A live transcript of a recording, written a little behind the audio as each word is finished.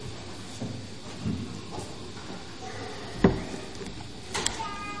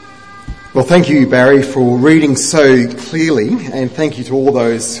Well, thank you, Barry, for reading so clearly, and thank you to all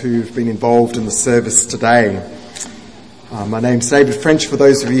those who've been involved in the service today. My name's David French. For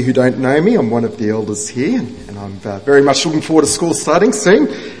those of you who don't know me, I'm one of the elders here, and I'm very much looking forward to school starting soon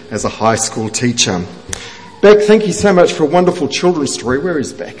as a high school teacher. Beck, thank you so much for a wonderful children's story. Where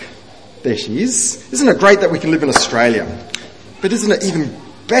is Beck? There she is. Isn't it great that we can live in Australia? But isn't it even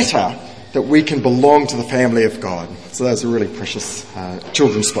better that we can belong to the family of God? So that's a really precious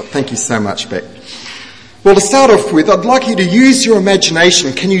children's spot. Thank you so much, Beck. Well, to start off with, I'd like you to use your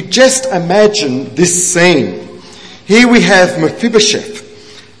imagination. Can you just imagine this scene? Here we have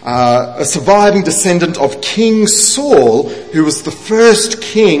Mephibosheth, a surviving descendant of King Saul, who was the first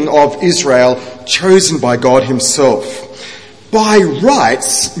king of Israel chosen by God himself. By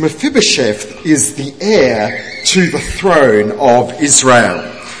rights, Mephibosheth is the heir to the throne of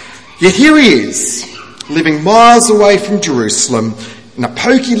Israel. Yet here he is, living miles away from Jerusalem in a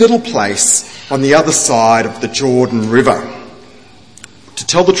poky little place on the other side of the Jordan River. To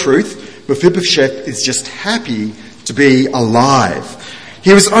tell the truth, Mephibosheth is just happy to be alive.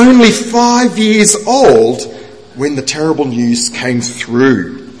 He was only 5 years old when the terrible news came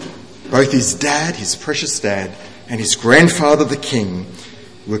through. Both his dad, his precious dad, and his grandfather, the king,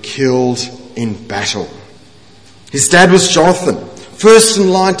 were killed in battle. His dad was Jonathan, first in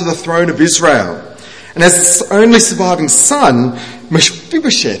line to the throne of Israel. And as his only surviving son,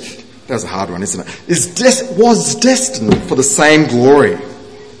 Mephibosheth, that was a hard one, isn't it, was destined for the same glory.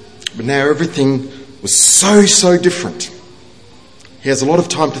 But now everything was so different. He has a lot of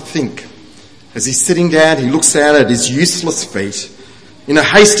time to think. As he's sitting down, he looks down at his useless feet. In a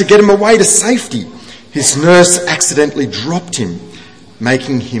haste to get him away to safety, his nurse accidentally dropped him,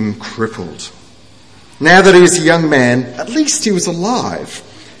 making him crippled. Now that he was a young man, at least he was alive.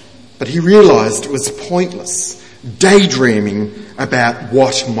 But he realised it was pointless, daydreaming about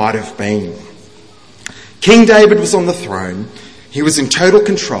what might have been. King David was on the throne. He was in total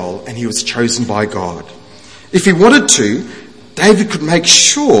control, and he was chosen by God. If he wanted to, David could make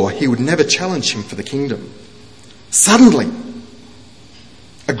sure he would never challenge him for the kingdom. Suddenly,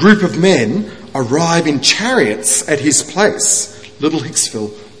 a group of men arrive in chariots at his place, Little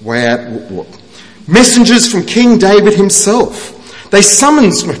Hicksville, where messengers from King David himself. They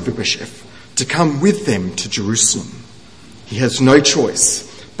summons Mephibosheth to come with them to Jerusalem. He has no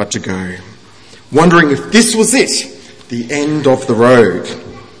choice but to go, wondering if this was it, the end of the road.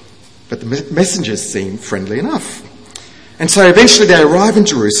 But the messengers seem friendly enough. And so eventually they arrive in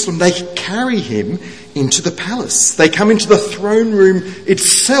Jerusalem. They carry him into the palace. They come into the throne room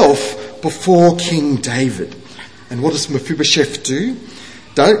itself before King David. And what does Mephibosheth do?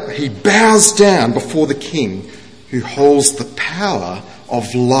 He bows down before the king who holds the power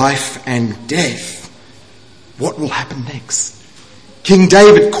of life and death. What will happen next? King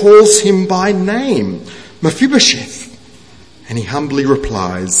David calls him by name, Mephibosheth. And he humbly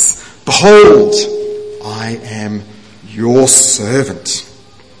replies, "Behold, I am your servant."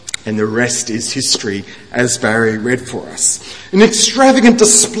 And the rest is history, as Barry read for us. An extravagant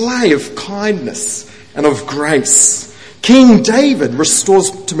display of kindness and of grace. King David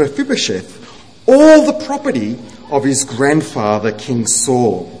restores to Mephibosheth all the property of his grandfather, King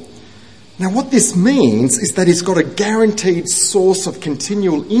Saul. Now, what this means is that he's got a guaranteed source of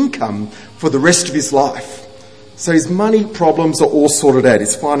continual income for the rest of his life. So his money problems are all sorted out.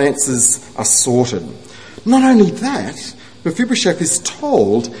 His finances are sorted. Not only that, Mephibosheth is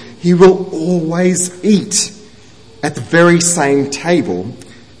told he will always eat at the very same table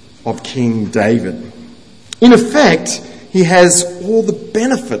of King David. In effect, he has all the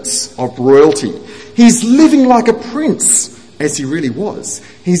benefits of royalty. He's living like a prince, as he really was.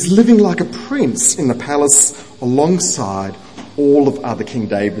 He's living like a prince in the palace alongside all of other King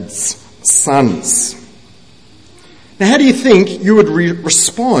David's sons. Now, how do you think you would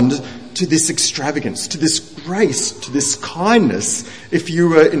respond to this extravagance, to this grace, to this kindness if you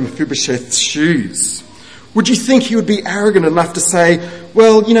were in Mephibosheth's shoes? Would you think he would be arrogant enough to say,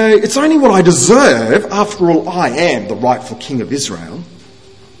 well, you know, it's only what I deserve. After all, I am the rightful king of Israel.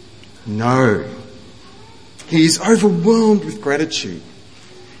 No. He is overwhelmed with gratitude.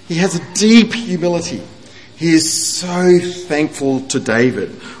 He has a deep humility. He is so thankful to David.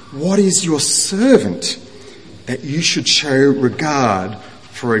 What is your servant that you should show regard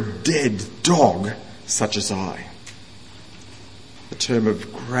for a dead dog such as I? A term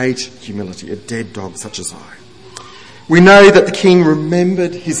of great humility, a dead dog such as I. We know that the king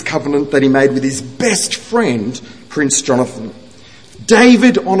remembered his covenant that he made with his best friend, Prince Jonathan.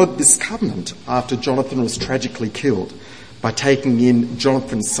 David honoured this covenant after Jonathan was tragically killed by taking in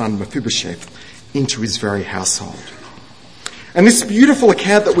Jonathan's son Mephibosheth into his very household. And this beautiful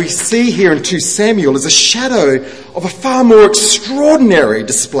account that we see here in 2 Samuel is a shadow of a far more extraordinary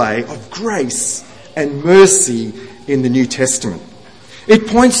display of grace and mercy in the New Testament. It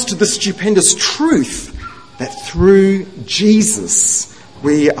points to the stupendous truth that through Jesus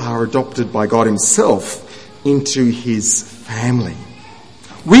we are adopted by God himself into his family.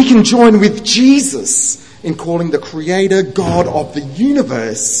 We can join with Jesus in calling the Creator God of the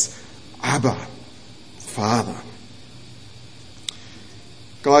universe Abba, Father.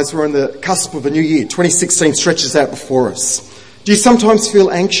 Guys, we're on the cusp of a new year. 2016 stretches out before us. Do you sometimes feel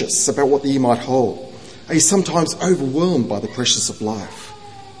anxious about what the year might hold? Are you sometimes overwhelmed by the pressures of life?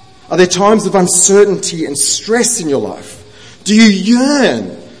 Are there times of uncertainty and stress in your life? Do you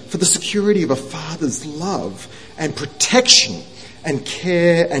yearn for the security of a father's love and protection and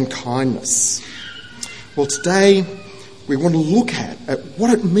care and kindness? Well, today we want to look at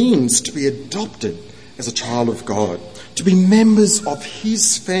what it means to be adopted as a child of God, to be members of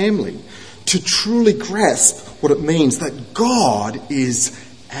his family, to truly grasp what it means that God is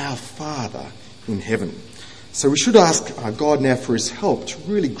our Father in heaven. So we should ask God now for his help to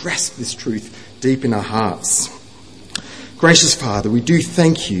really grasp this truth deep in our hearts. Gracious Father, we do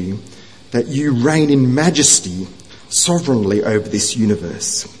thank you that you reign in majesty sovereignly over this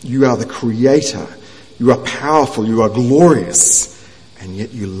universe. You are the Creator. You are powerful. You are glorious. And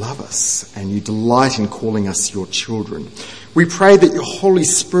yet you love us and you delight in calling us your children. We pray that your Holy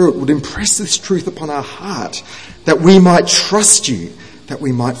Spirit would impress this truth upon our heart, that we might trust you, that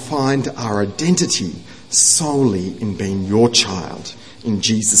we might find our identity solely in being your child. In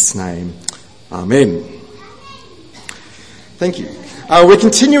Jesus' name, amen. Thank you. We're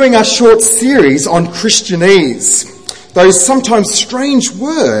continuing our short series on Christianese. Those sometimes strange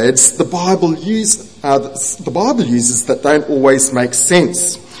words the Bible uses that don't always make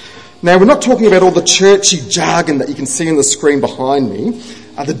sense. Now, we're not talking about all the churchy jargon that you can see on the screen behind me,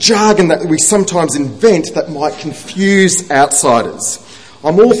 the jargon that we sometimes invent that might confuse outsiders.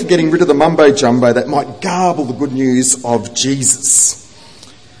 I'm all for getting rid of the mumbo-jumbo that might garble the good news of Jesus.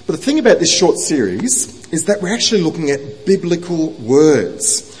 But the thing about this short series is that we're actually looking at biblical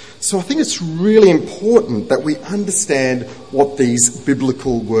words. So I think it's really important that we understand what these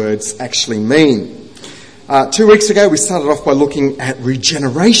biblical words actually mean. 2 weeks ago, we started off by looking at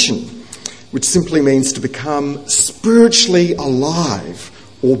regeneration, which simply means to become spiritually alive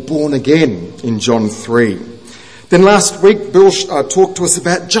or born again in John 3. Then last week, Bill talked to us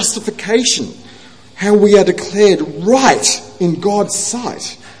about justification, how we are declared right in God's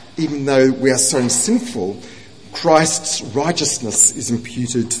sight, even though we are so sinful. Christ's righteousness is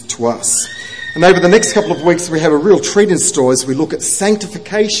imputed to us. And over the next couple of weeks, we have a real treat in store as we look at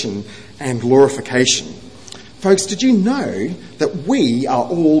sanctification and glorification. Folks, did you know that we are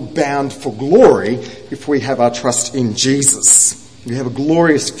all bound for glory if we have our trust in Jesus? We have a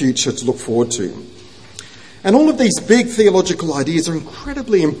glorious future to look forward to. And all of these big theological ideas are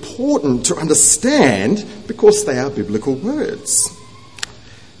incredibly important to understand because they are biblical words.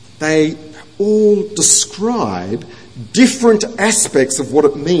 They all describe different aspects of what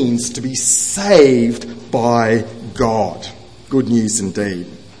it means to be saved by God. Good news indeed.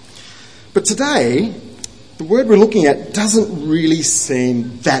 But today, the word we're looking at doesn't really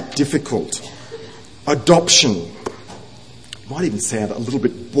seem that difficult. Adoption. Might even sound a little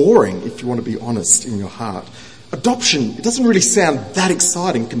bit boring if you want to be honest in your heart. Adoption, it doesn't really sound that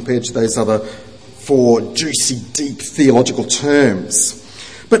exciting compared to those other 4 juicy, deep theological terms.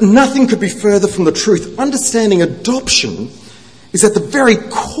 But nothing could be further from the truth. Understanding adoption is at the very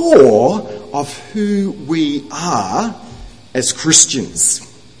core of who we are as Christians.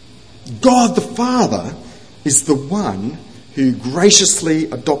 God the Father is the one who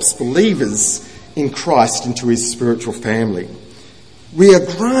graciously adopts believers in Christ into his spiritual family. We are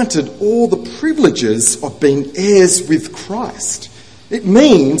granted all the privileges of being heirs with Christ. It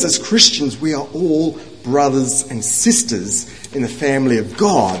means, as Christians, we are all brothers and sisters in the family of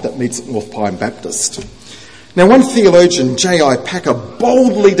God that meets at North Pine Baptist. Now, one theologian, J.I. Packer,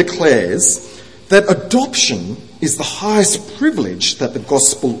 boldly declares that adoption is the highest privilege that the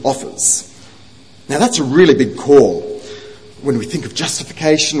gospel offers. Now, that's a really big call. When we think of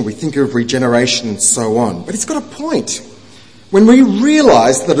justification, we think of regeneration and so on. But it's got a point. When we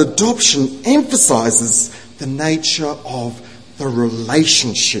realise that adoption emphasises the nature of the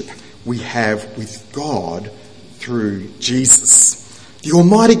relationship we have with God through Jesus. The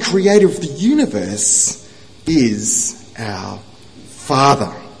Almighty Creator of the universe is our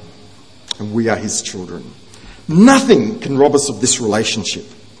Father, and we are his children. Nothing can rob us of this relationship.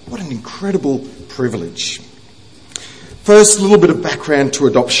 What an incredible privilege. First, a little bit of background to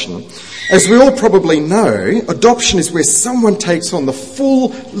adoption. As we all probably know, adoption is where someone takes on the full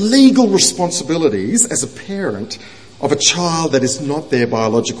legal responsibilities as a parent of a child that is not their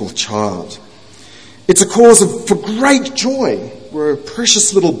biological child. It's a cause for great joy where a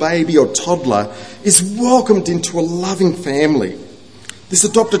precious little baby or toddler is welcomed into a loving family. This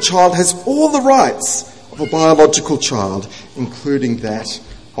adopted child has all the rights of a biological child, including that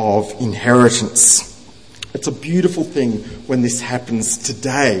of inheritance. It's a beautiful thing when this happens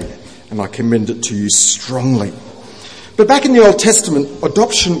today, and I commend it to you strongly. But back in the Old Testament,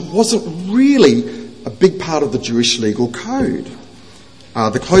 adoption wasn't really a big part of the Jewish legal code.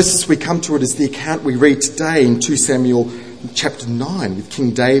 The closest we come to it is the account we read today in 2 Samuel chapter 9 with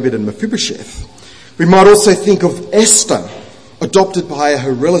King David and Mephibosheth. We might also think of Esther, adopted by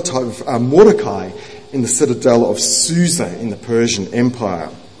her relative Mordecai in the citadel of Susa in the Persian Empire.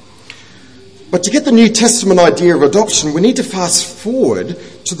 But to get the New Testament idea of adoption, we need to fast forward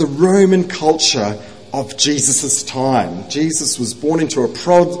to the Roman culture of Jesus' time. Jesus was born into a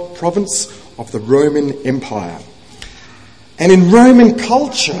province of the Roman Empire. And in Roman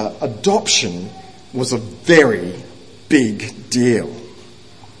culture, adoption was a very big deal.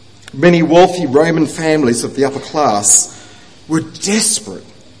 Many wealthy Roman families of the upper class were desperate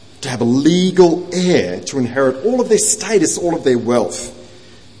to have a legal heir to inherit all of their status, all of their wealth.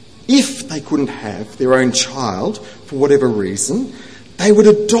 If they couldn't have their own child for whatever reason, they would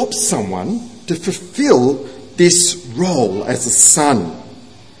adopt someone to fulfill this role as a son.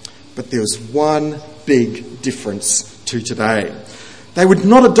 But there was one big difference to today. They would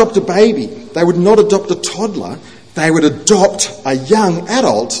not adopt a baby. They would not adopt a toddler. They would adopt a young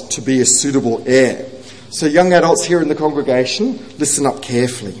adult to be a suitable heir. So young adults here in the congregation, listen up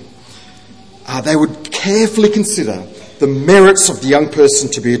carefully. They would carefully consider the merits of the young person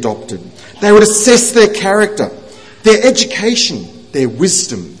to be adopted. They would assess their character, their education, their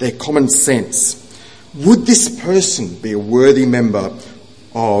wisdom, their common sense. Would this person be a worthy member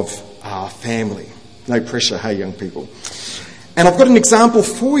of our family? No pressure, hey young people. And I've got an example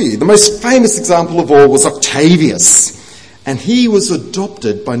for you. The most famous example of all was Octavius. And he was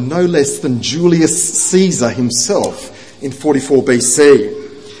adopted by no less than Julius Caesar himself in 44 BC.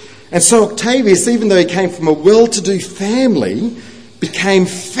 And so Octavius, even though he came from a well-to-do family, became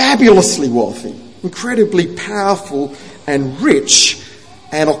fabulously wealthy, incredibly powerful and rich.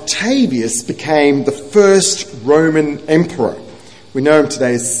 And Octavius became the first Roman emperor. We know him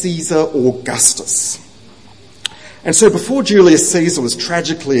today as Caesar Augustus. And so before Julius Caesar was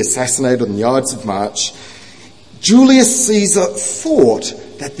tragically assassinated on the Ides of March, Julius Caesar thought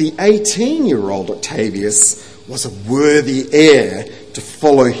that the 18-year-old Octavius was a worthy heir to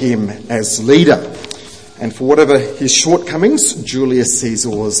follow him as leader. And for whatever his shortcomings, Julius Caesar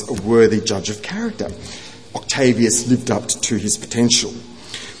was a worthy judge of character. Octavius lived up to his potential.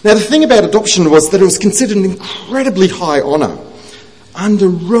 Now, the thing about adoption was that it was considered an incredibly high honour. Under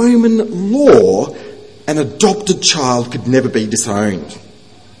Roman law, an adopted child could never be disowned.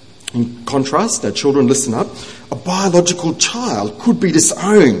 In contrast, our children, listen up, a biological child could be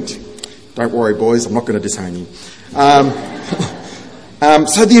disowned. Don't worry, boys, I'm not going to disown you.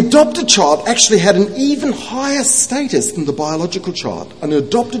 So the adopted child actually had an even higher status than the biological child. An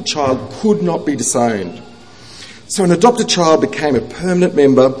adopted child could not be disowned. So an adopted child became a permanent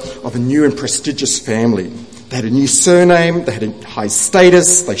member of a new and prestigious family. They had a new surname, they had a high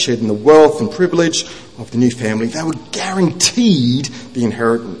status, they shared in the wealth and privilege of the new family. They were guaranteed the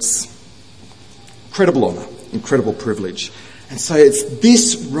inheritance. Incredible honour, incredible privilege. And so it's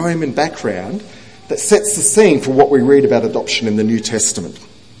this Roman background that sets the scene for what we read about adoption in the New Testament.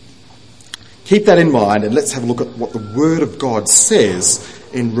 Keep that in mind and let's have a look at what the Word of God says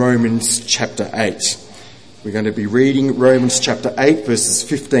in Romans chapter 8. We're going to be reading Romans chapter 8 verses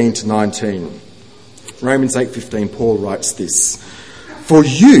 15 to 19. Romans 8:15, Paul writes this: "For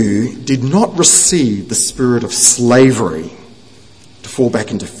you did not receive the spirit of slavery to fall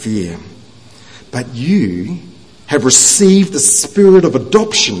back into fear, but you have received the spirit of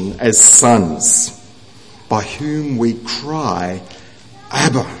adoption as sons, by whom we cry,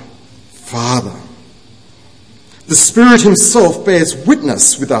 Abba, Father. The Spirit himself bears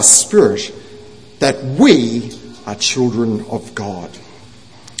witness with our spirit that we are children of God.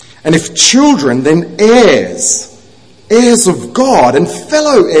 And if children, then heirs, heirs of God and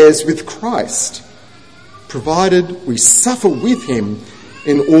fellow heirs with Christ, provided we suffer with him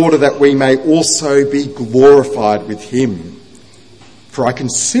in order that we may also be glorified with him. For I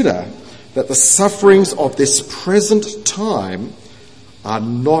consider that the sufferings of this present time are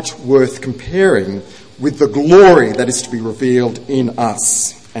not worth comparing with the glory that is to be revealed in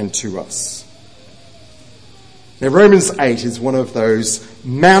us and to us." Now, Romans 8 is one of those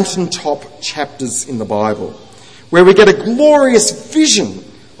mountaintop chapters in the Bible where we get a glorious vision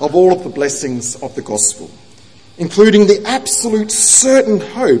of all of the blessings of the gospel, including the absolute certain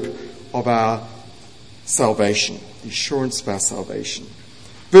hope of our salvation, the assurance of our salvation.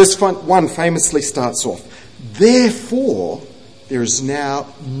 Verse 1 famously starts off, "Therefore, there is now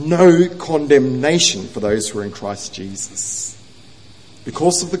no condemnation for those who are in Christ Jesus."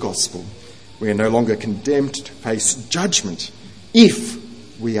 Because of the gospel, we are no longer condemned to face judgment if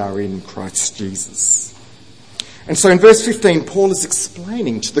we are in Christ Jesus. And so in verse 15, Paul is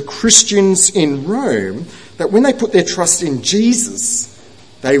explaining to the Christians in Rome that when they put their trust in Jesus,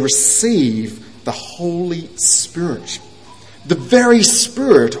 they receive the Holy Spirit, the very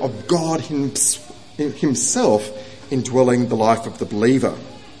Spirit of God himself indwelling the life of the believer.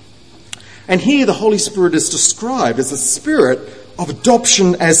 And here the Holy Spirit is described as a spirit of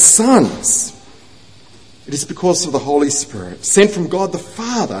adoption as sons. It is because of the Holy Spirit, sent from God the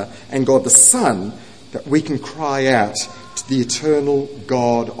Father and God the Son, that we can cry out to the eternal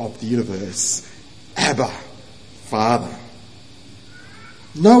God of the universe, Abba, Father.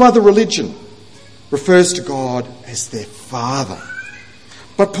 No other religion refers to God as their Father.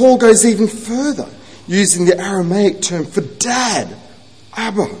 But Paul goes even further, using the Aramaic term for dad,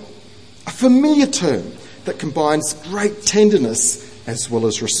 Abba, a familiar term that combines great tenderness as well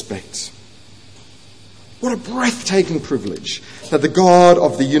as respect. What a breathtaking privilege that the God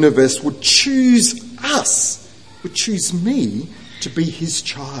of the universe would choose us, would choose me to be his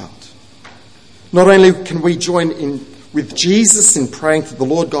child. Not only can we join in with Jesus in praying to the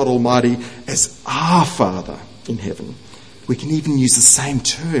Lord God Almighty as our Father in heaven, we can even use the same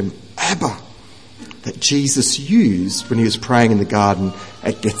term, Abba, that Jesus used when he was praying in the garden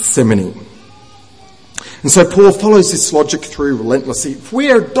at Gethsemane. And so Paul follows this logic through relentlessly. If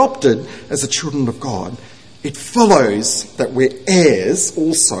we are adopted as the children of God, it follows that we're heirs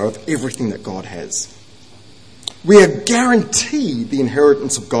also of everything that God has. We are guaranteed the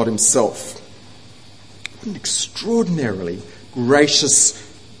inheritance of God himself. An extraordinarily gracious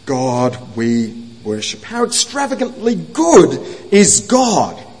God we worship. How extravagantly good is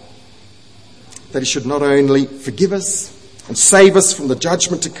God, that he should not only forgive us and save us from the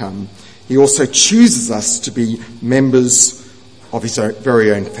judgment to come, he also chooses us to be members of his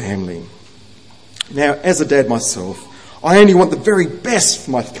very own family. Now, as a dad myself, I only want the very best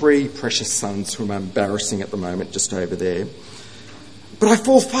for my 3 precious sons, whom I'm embarrassing at the moment just over there. But I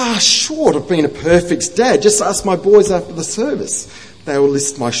fall far short of being a perfect dad. Just ask my boys after the service. They will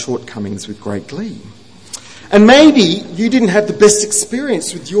list my shortcomings with great glee. And maybe you didn't have the best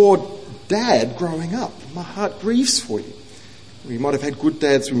experience with your dad growing up. My heart grieves for you. We might have had good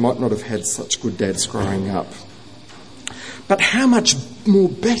dads, we might not have had such good dads growing up. But how much more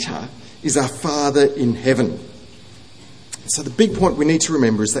better is our Father in heaven? So the big point we need to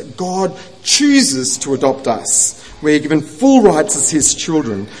remember is that God chooses to adopt us. We are given full rights as his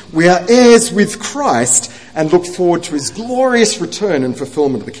children. We are heirs with Christ and look forward to his glorious return and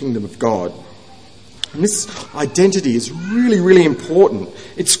fulfillment of the kingdom of God. And this identity is really, really important.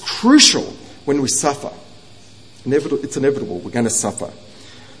 It's crucial when we suffer. It's inevitable. We're going to suffer.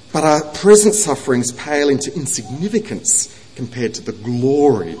 But our present sufferings pale into insignificance compared to the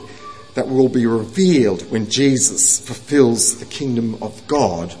glory that will be revealed when Jesus fulfills the kingdom of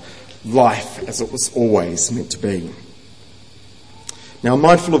God, life as it was always meant to be. Now, I'm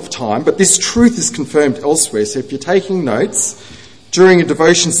mindful of time, but this truth is confirmed elsewhere. So if you're taking notes, during your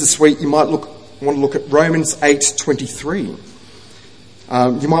devotions this week, you might want to look at Romans 8:23.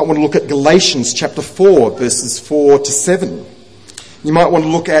 You might want to look at Galatians chapter 4, verses 4 to 7. You might want to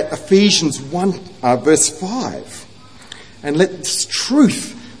look at Ephesians 1, verse 5. And let this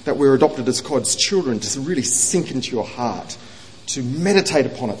truth that we're adopted as God's children just really sink into your heart, to meditate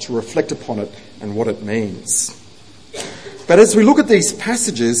upon it, to reflect upon it and what it means. But as we look at these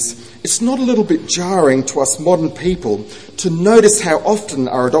passages, it's not a little bit jarring to us modern people to notice how often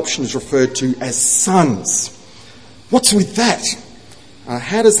our adoption is referred to as sons. What's with that?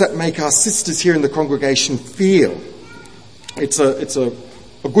 How does that make our sisters here in the congregation feel? It's a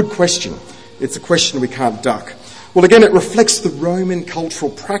good question. It's a question we can't duck. Well, again, it reflects the Roman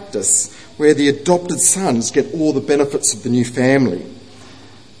cultural practice where the adopted sons get all the benefits of the new family.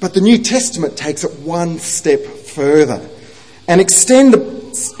 But the New Testament takes it one step further and extends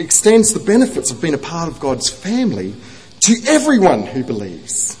the benefits of being a part of God's family to everyone who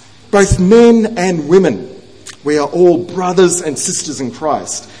believes, both men and women. We are all brothers and sisters in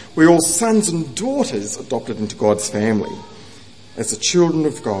Christ. We're all sons and daughters adopted into God's family as the children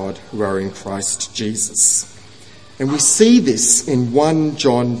of God who are in Christ Jesus. And we see this in 1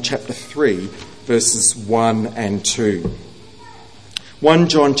 John chapter 3, verses 1 and 2. 1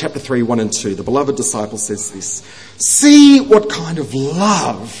 John chapter 3, 1 and 2. The beloved disciple says this: "See what kind of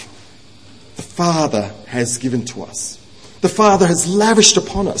love the Father has given to us. The Father has lavished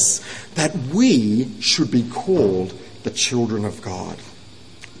upon us that we should be called the children of God."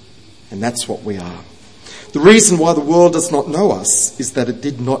 And that's what we are. The reason why the world does not know us is that it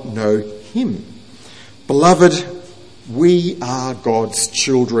did not know him. Beloved, we are God's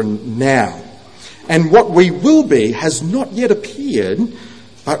children now. And what we will be has not yet appeared,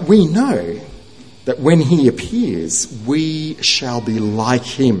 but we know that when he appears, we shall be like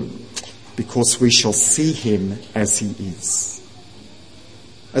him, because we shall see him as he is.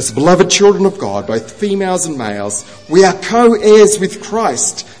 As beloved children of God, both females and males, we are co-heirs with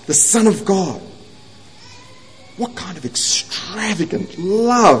Christ, the Son of God. What kind of extravagant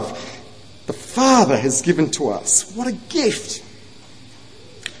love the Father has given to us. What a gift.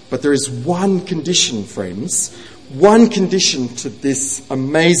 But there is one condition, friends, one condition to this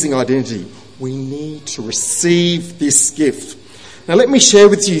amazing identity. We need to receive this gift. Now let me share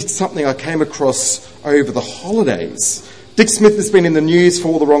with you something I came across over the holidays. Dick Smith has been in the news for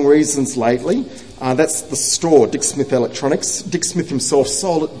all the wrong reasons lately. That's the store, Dick Smith Electronics. Dick Smith himself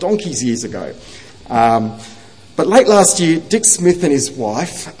sold it donkeys years ago. But late last year, Dick Smith and his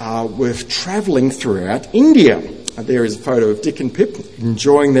wife were travelling throughout India. There is a photo of Dick and Pip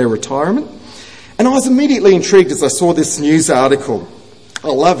enjoying their retirement. And I was immediately intrigued as I saw this news article. I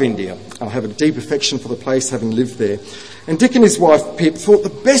love India. I have a deep affection for the place, having lived there. And Dick and his wife Pip thought the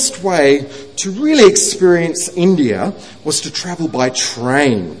best way to really experience India was to travel by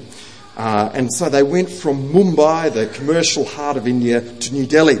train. And so they went from Mumbai, the commercial heart of India, to New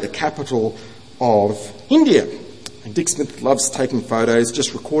Delhi, the capital of India. And Dick Smith loves taking photos,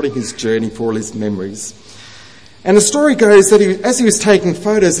 just recording his journey for all his memories. And the story goes that as he was taking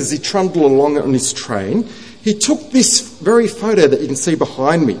photos, as he trundled along on his train, he took this very photo that you can see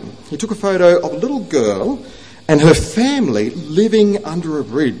behind me. He took a photo of a little girl and her family living under a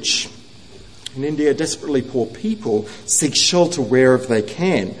bridge. In India, desperately poor people seek shelter wherever they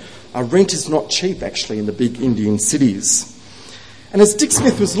can. Rent is not cheap, actually, in the big Indian cities. And as Dick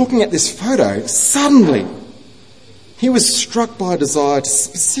Smith was looking at this photo, suddenly he was struck by a desire to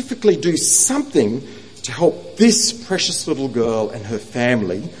specifically do something to help this precious little girl and her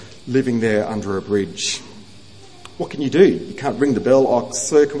family living there under a bridge. What can you do? You can't ring the bell. "Oh,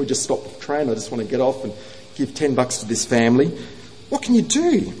 sir, can we just stop the train? I just want to get off and give $10 to this family." What can you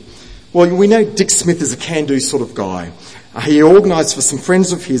do? Well, we know Dick Smith is a can-do sort of guy. He organised for some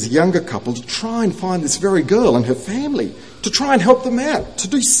friends of his, a younger couple, to try and find this very girl and her family, to try and help them out, to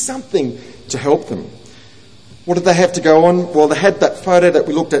do something to help them. What did they have to go on? Well, they had that photo that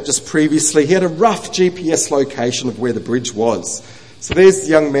we looked at just previously. He had a rough GPS location of where the bridge was. So there's the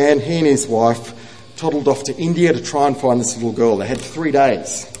young man, he and his wife, toddled off to India to try and find this little girl. They had 3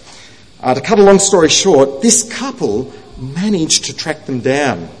 days. To cut a long story short, this couple managed to track them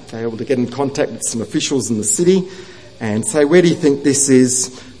down. They were able to get in contact with some officials in the city and say, "Where do you think this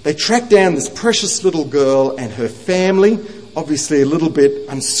is?" They tracked down this precious little girl and her family, obviously a little bit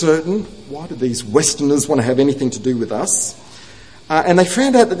uncertain. Why do these Westerners want to have anything to do with us? And they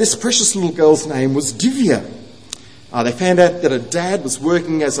found out that this precious little girl's name was Divya. They found out that her dad was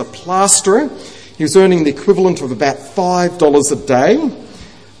working as a plasterer. He was earning the equivalent of about $5 a day,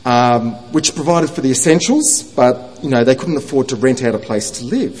 which provided for the essentials, but, they couldn't afford to rent out a place to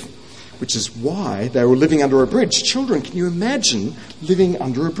live, which is why they were living under a bridge. Children, can you imagine living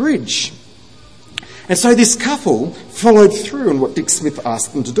under a bridge? And so this couple followed through on what Dick Smith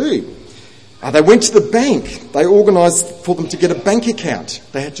asked them to do. They went to the bank. They organised for them to get a bank account.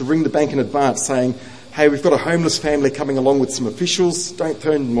 They had to ring the bank in advance saying, "Hey, we've got a homeless family coming along with some officials. Don't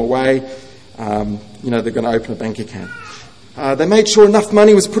turn them away. They're going to open a bank account." They made sure enough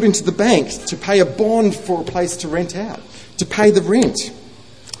money was put into the bank to pay a bond for a place to rent out, to pay the rent.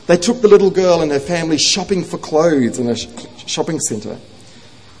 They took the little girl and her family shopping for clothes in a shopping centre.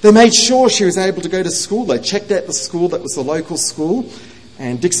 They made sure she was able to go to school. They checked out the school that was the local school.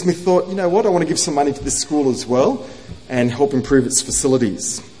 And Dick Smith thought, "You know what, I want to give some money to this school as well and help improve its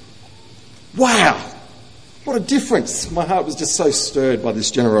facilities." Wow! What a difference. My heart was just so stirred by this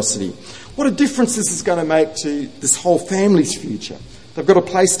generosity. What a difference this is going to make to this whole family's future. They've got a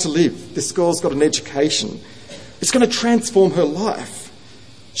place to live. This girl's got an education. It's going to transform her life.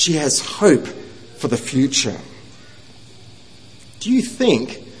 She has hope for the future. Do you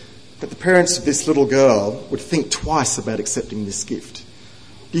think that the parents of this little girl would think twice about accepting this gift?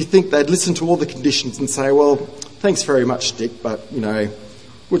 Do you think they'd listen to all the conditions and say, "Well, thanks very much, Dick, but,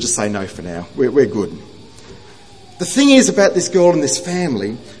 we'll just say no for now. We're good"? The thing is about this girl and this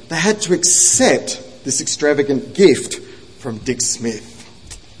family, they had to accept this extravagant gift from Dick Smith.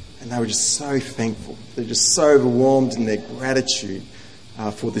 And they were just so thankful. They're just so overwhelmed in their gratitude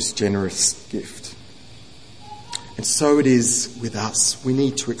for this generous gift. And so it is with us. We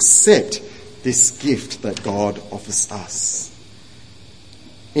need to accept this gift that God offers us.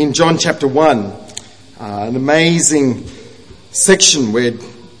 In John chapter 1, an amazing section where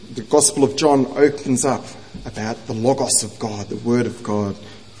the Gospel of John opens up about the Logos of God, the Word of God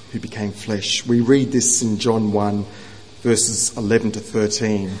who became flesh. We read this in John 1, verses 11 to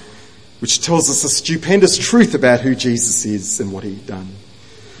 13, which tells us a stupendous truth about who Jesus is and what he'd done.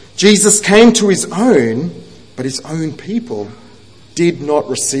 Jesus came to his own, but his own people did not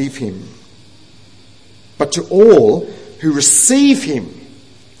receive him. But to all who receive him,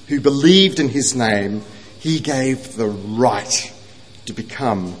 who believed in his name, he gave the right to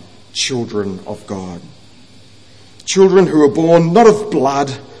become children of God. Children who are born not of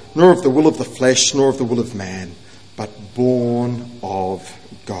blood, nor of the will of the flesh, nor of the will of man, but born of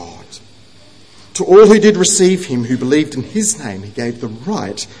God. To all who did receive him, who believed in his name, he gave the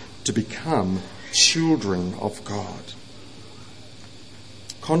right to become children of God.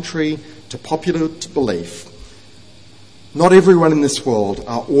 Contrary to popular belief, not everyone in this world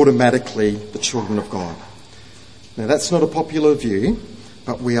are automatically the children of God. Now, that's not a popular view,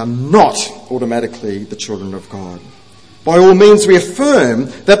 but we are not automatically the children of God. By all means, we affirm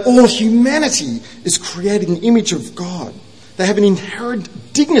that all humanity is created in the image of God. They have an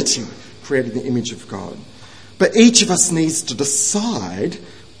inherent dignity created in the image of God. But each of us needs to decide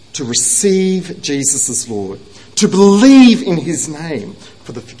to receive Jesus as Lord, to believe in his name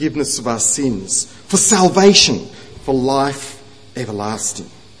for the forgiveness of our sins, for salvation, for life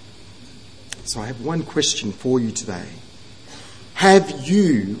everlasting. So I have one question for you today. Have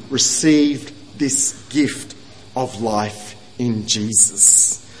you received this gift of life in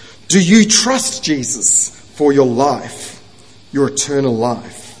Jesus? Do you trust Jesus for your life, your eternal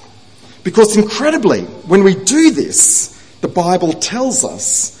life? Because incredibly, when we do this, the Bible tells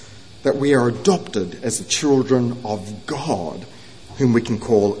us that we are adopted as the children of God, whom we can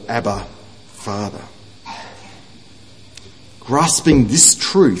call Abba, Father. Grasping this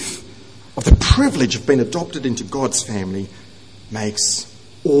truth of the privilege of being adopted into God's family makes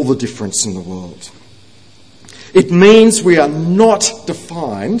all the difference in the world. It means we are not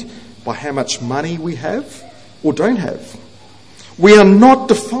defined by how much money we have or don't have. We are not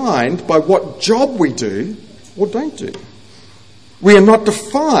defined by what job we do or don't do. We are not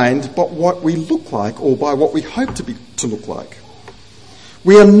defined by what we look like or by what we hope to look like.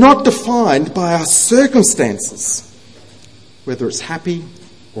 We are not defined by our circumstances, whether it's happy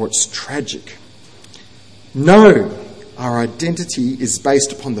or it's tragic. No, our identity is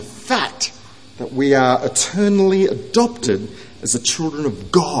based upon the fact that we are eternally adopted as the children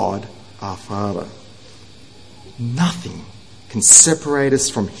of God, our Father. Nothing can separate us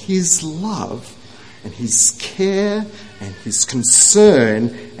from his love and his care and his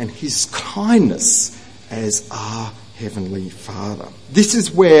concern and his kindness as our Heavenly Father. This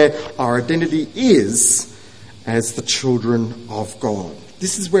is where our identity is as the children of God.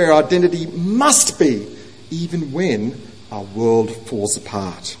 This is where our identity must be, even when our world falls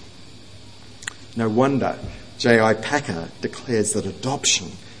apart. No wonder J.I. Packer declares that adoption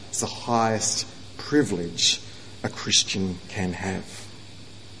is the highest privilege a Christian can have.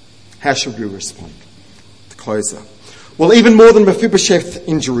 How should we respond? The closer. Well, even more than Mephibosheth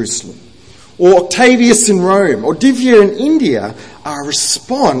in Jerusalem, or Octavius in Rome, or Divya in India, our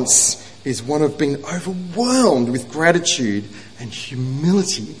response is one of being overwhelmed with gratitude and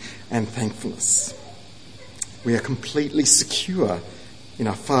humility and thankfulness. We are completely secure in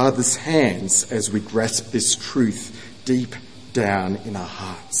our Father's hands as we grasp this truth deep down in our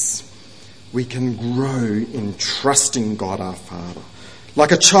hearts. We can grow in trusting God our Father.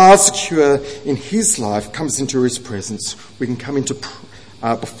 Like a child secure in his life comes into his presence, we can come into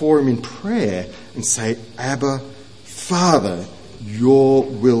before him in prayer and say, Abba, Father, your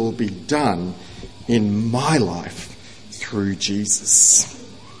will be done in my life through Jesus.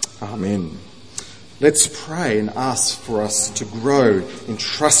 Amen. Let's pray and ask for us to grow in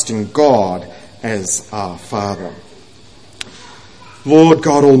trusting God as our Father. Lord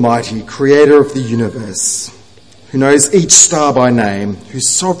God Almighty, creator of the universe, who knows each star by name, who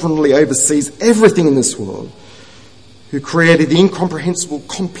sovereignly oversees everything in this world, who created the incomprehensible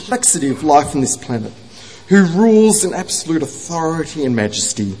complexity of life on this planet, who rules in absolute authority and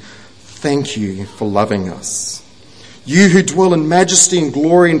majesty, thank you for loving us. You who dwell in majesty and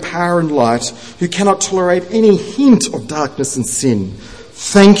glory and power and light, who cannot tolerate any hint of darkness and sin,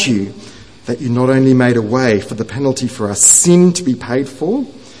 thank you that you not only made a way for the penalty for our sin to be paid for,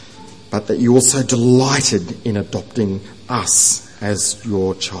 but that you also delighted in adopting us as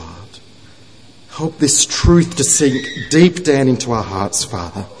your child. Help this truth to sink deep down into our hearts,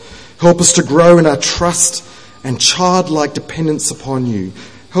 Father. Help us to grow in our trust and childlike dependence upon you.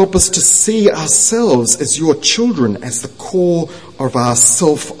 Help us to see ourselves as your children as the core of our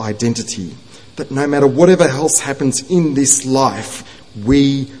self-identity. That no matter whatever else happens in this life,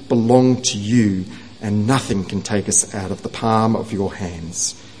 we belong to you and nothing can take us out of the palm of your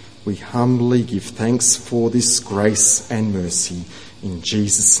hands. We humbly give thanks for this grace and mercy. In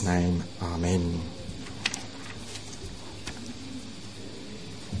Jesus' name, amen.